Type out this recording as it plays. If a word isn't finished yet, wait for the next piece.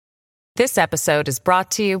This episode is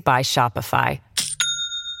brought to you by Shopify.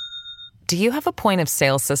 Do you have a point of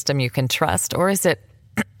sale system you can trust, or is it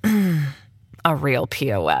a real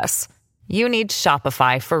POS? You need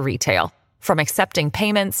Shopify for retail. From accepting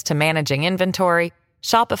payments to managing inventory,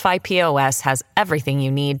 Shopify POS has everything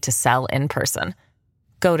you need to sell in person.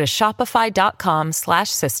 Go to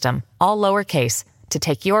shopify.com/system, all lowercase, to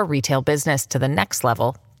take your retail business to the next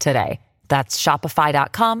level today. That's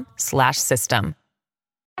shopify.com/system.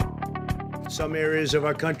 Some areas of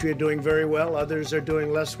our country are doing very well, others are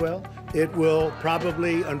doing less well. It will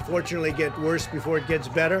probably, unfortunately, get worse before it gets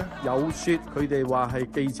better. 有說佢哋話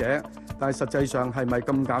係記者，但係實際上係咪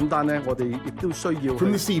咁簡單呢？我哋亦都需要。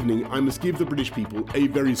From this evening, I must give the British people a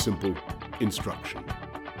very simple instruction.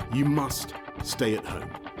 You must stay at home.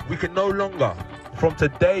 We can no longer, from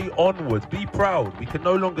today onwards, be proud. We can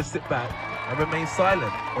no longer sit back and remain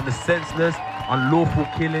silent on the senseless, unlawful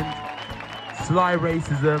killings, sly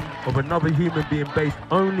racism of another human being based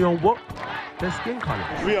only on what? Their skin colour.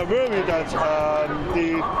 We are worried that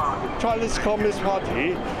the Chinese Communist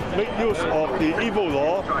Party make use of the evil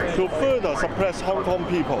law to further suppress Hong Kong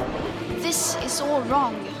people. This is all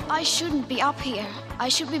wrong. I shouldn't be up here. I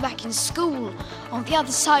should be back in school on the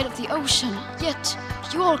other side of the ocean. Yet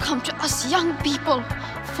you all come to us young people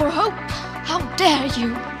for hope. How dare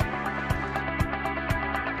you?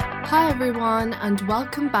 Hi everyone, and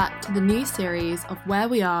welcome back to the new series of Where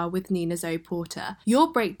We Are with Nina Zoe Porter, your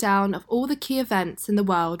breakdown of all the key events in the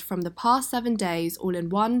world from the past 7 days all in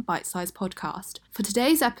one bite-sized podcast. For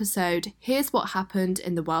today's episode, here's what happened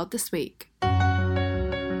in the world this week.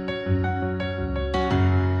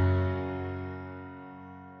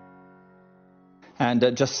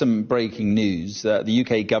 And just some breaking news. The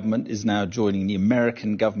UK government is now joining the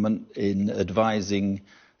American government in advising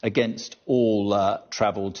against all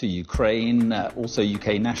travel to Ukraine. Also,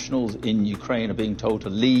 UK nationals in Ukraine are being told to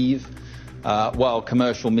leave, while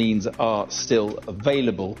commercial means are still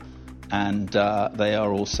available, and they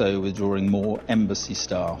are also withdrawing more embassy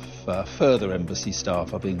staff. Further embassy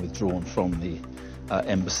staff are being withdrawn from the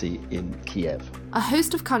embassy in Kiev. A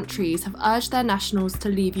host of countries have urged their nationals to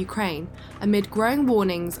leave Ukraine amid growing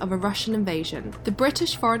warnings of a Russian invasion. The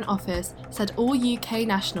British Foreign Office said all UK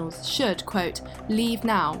nationals should, quote, leave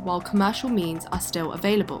now while commercial means are still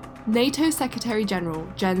available. NATO Secretary-General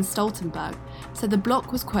Jens Stoltenberg said the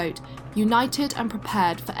bloc was, quote, united and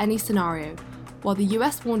prepared for any scenario, while the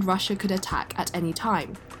US warned Russia could attack at any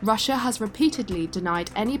time. Russia has repeatedly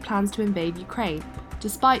denied any plans to invade Ukraine,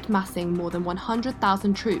 despite massing more than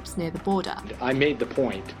 100,000 troops near the border. I made the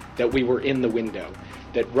point that we were in the window,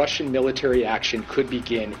 that Russian military action could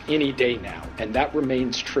begin any day now, and that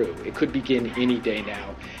remains true. It could begin any day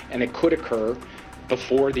now, and it could occur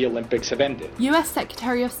before the Olympics have ended. US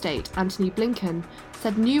Secretary of State Antony Blinken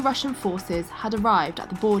said new Russian forces had arrived at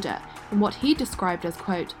the border in what he described as,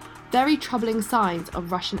 quote, very troubling signs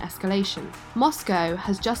of Russian escalation. Moscow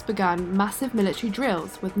has just begun massive military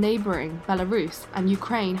drills with neighbouring Belarus, and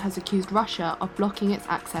Ukraine has accused Russia of blocking its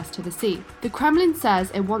access to the sea. The Kremlin says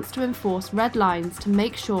it wants to enforce red lines to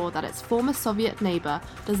make sure that its former Soviet neighbour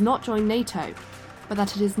does not join NATO, but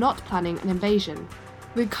that it is not planning an invasion.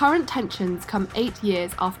 The current tensions come 8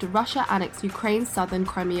 years after Russia annexed Ukraine's southern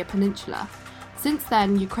Crimea Peninsula. Since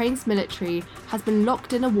then, Ukraine's military has been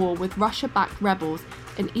locked in a war with Russia-backed rebels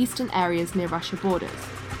in eastern areas near Russia borders.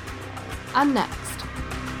 And next.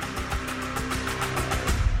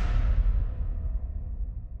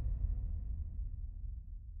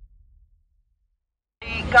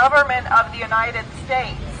 The government of the United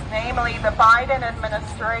States, namely the Biden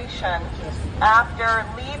administration, after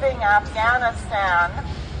leaving Afghanistan,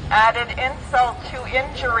 added insult to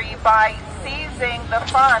injury by seizing the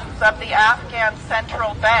funds of the Afghan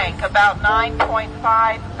Central Bank, about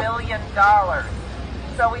 $9.5 billion.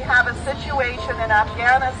 So we have a situation in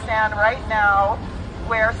Afghanistan right now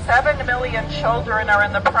where 7 million children are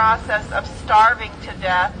in the process of starving to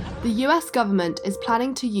death. The US government is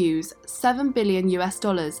planning to use $7 billion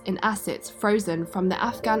in assets frozen from the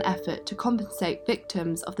Afghan effort to compensate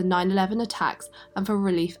victims of the 9/11 attacks and for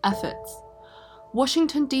relief efforts.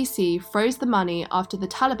 Washington, D.C. froze the money after the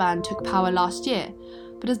Taliban took power last year,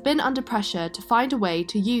 but has been under pressure to find a way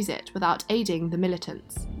to use it without aiding the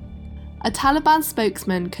militants. A Taliban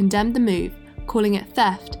spokesman condemned the move, calling it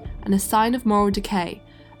theft and a sign of moral decay,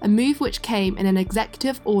 a move which came in an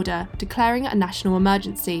executive order declaring a national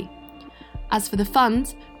emergency. As for the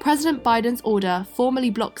funds, President Biden's order formally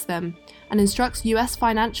blocks them and instructs US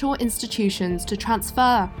financial institutions to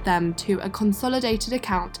transfer them to a consolidated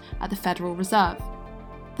account at the Federal Reserve.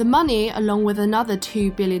 The money, along with another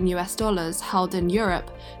 $2 billion held in Europe,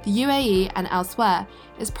 the UAE and elsewhere,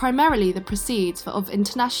 is primarily the proceeds of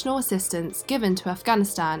international assistance given to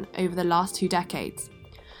Afghanistan over the last 2 decades.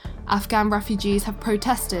 Afghan refugees have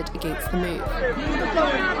protested against the move.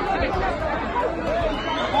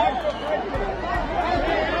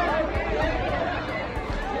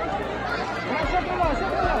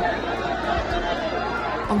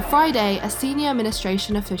 On Friday, a senior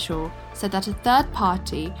administration official said that a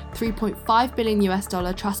third-party $3.5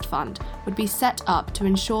 billion trust fund would be set up to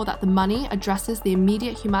ensure that the money addresses the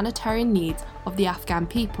immediate humanitarian needs of the Afghan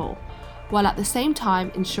people, while at the same time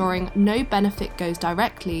ensuring no benefit goes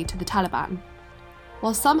directly to the Taliban.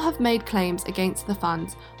 While some have made claims against the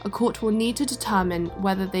funds, a court will need to determine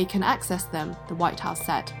whether they can access them, the White House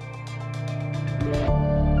said.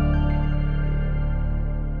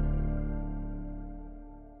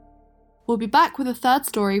 We'll be back with a third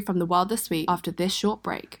story from the world this week after this short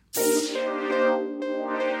break.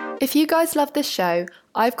 If you guys love this show,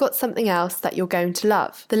 I've got something else that you're going to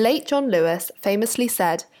love. The late John Lewis famously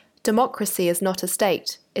said, "Democracy is not a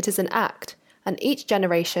state, it is an act, and each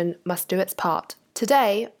generation must do its part."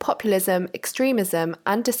 Today, populism, extremism,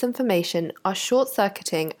 and disinformation are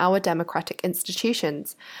short-circuiting our democratic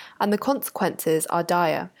institutions, and the consequences are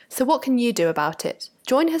dire. So what can you do about it?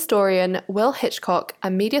 Join historian Will Hitchcock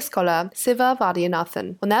and media scholar Siva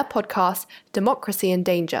Vaidyanathan on their podcast, Democracy in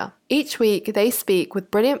Danger. Each week, they speak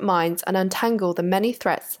with brilliant minds and untangle the many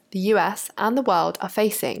threats the US and the world are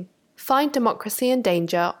facing. Find Democracy in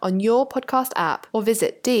Danger on your podcast app or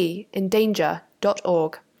visit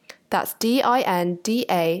dindanger.org. That's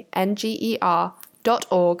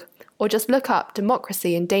DINDANGER.org, or just look up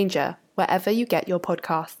Democracy in Danger wherever you get your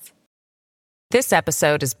podcasts. This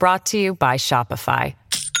episode is brought to you by Shopify.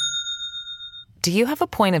 Do you have a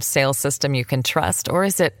point of sale system you can trust, or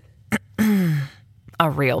is it a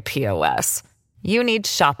real POS? You need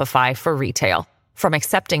Shopify for retail. From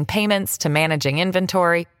accepting payments to managing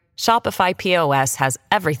inventory, Shopify POS has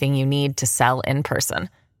everything you need to sell in person.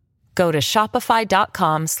 Go to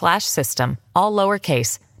shopify.com/system, all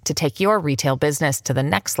lowercase, to take your retail business to the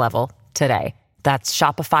next level today. That's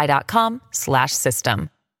shopify.com/system.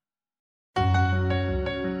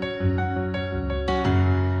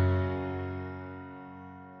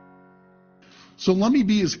 So let me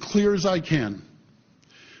be as clear as I can.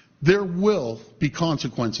 There will be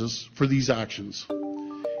consequences for these actions,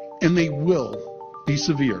 and they will be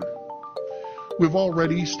severe. We've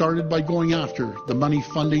already started by going after the money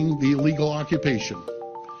funding the illegal occupation.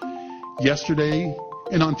 Yesterday,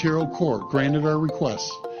 an Ontario court granted our request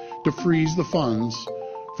to freeze the funds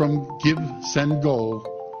from Give, Send, Go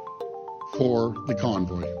for the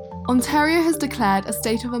convoy. Ontario has declared a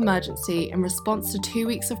state of emergency in response to 2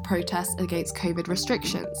 weeks of protests against COVID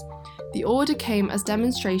restrictions. The order came as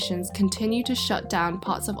demonstrations continue to shut down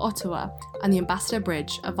parts of Ottawa and the Ambassador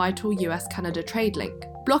Bridge, a vital US-Canada trade link.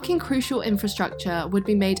 Blocking crucial infrastructure would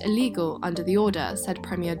be made illegal under the order, said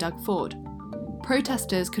Premier Doug Ford.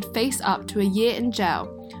 Protesters could face up to a year in jail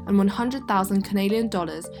and $100,000 Canadian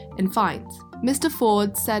in fines. Mr.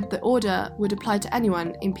 Ford said the order would apply to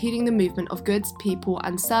anyone impeding the movement of goods, people,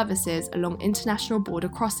 and services along international border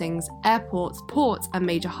crossings, airports, ports, and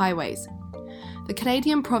major highways. The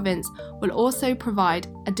Canadian province will also provide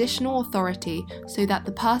additional authority so that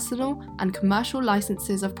the personal and commercial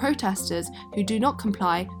licenses of protesters who do not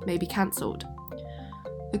comply may be cancelled.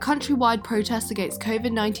 The countrywide protests against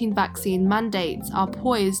COVID-19 vaccine mandates are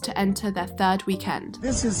poised to enter their third weekend.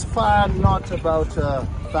 This is far not about a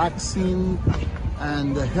vaccine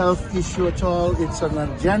and a health issue at all. It's an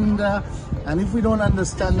agenda, and if we don't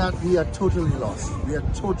understand that, we are totally lost. We are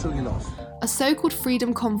totally lost. A so-called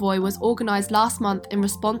Freedom Convoy was organised last month in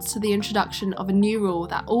response to the introduction of a new rule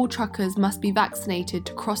that all truckers must be vaccinated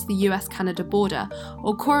to cross the US-Canada border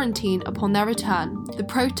or quarantine upon their return. The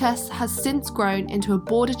protest has since grown into a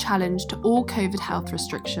border challenge to all COVID health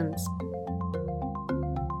restrictions.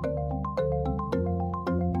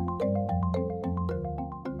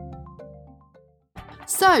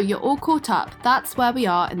 So, you're all caught up. That's where we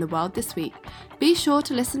are in the world this week. Be sure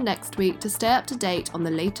to listen next week to stay up to date on the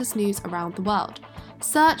latest news around the world.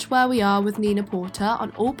 Search Where We Are with Nina Porter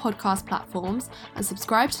on all podcast platforms and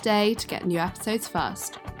subscribe today to get new episodes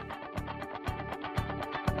first.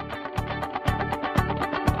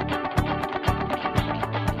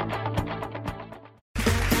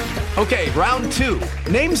 Okay, round two.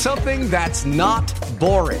 Name something that's not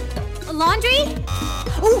boring. A laundry?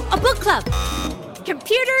 Ooh, a book club.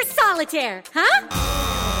 Computer solitaire, huh?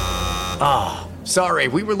 Ah, sorry,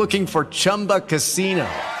 we were looking for Chumba Casino.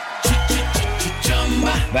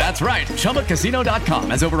 That's right. ChumbaCasino.com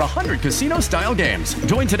has over 100 casino-style games.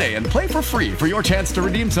 Join today and play for free for your chance to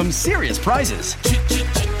redeem some serious prizes.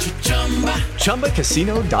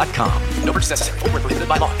 ChumbaCasino.com. No purchase necessary. Void where prohibited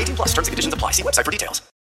by law. 18+ terms and conditions apply. See website for details.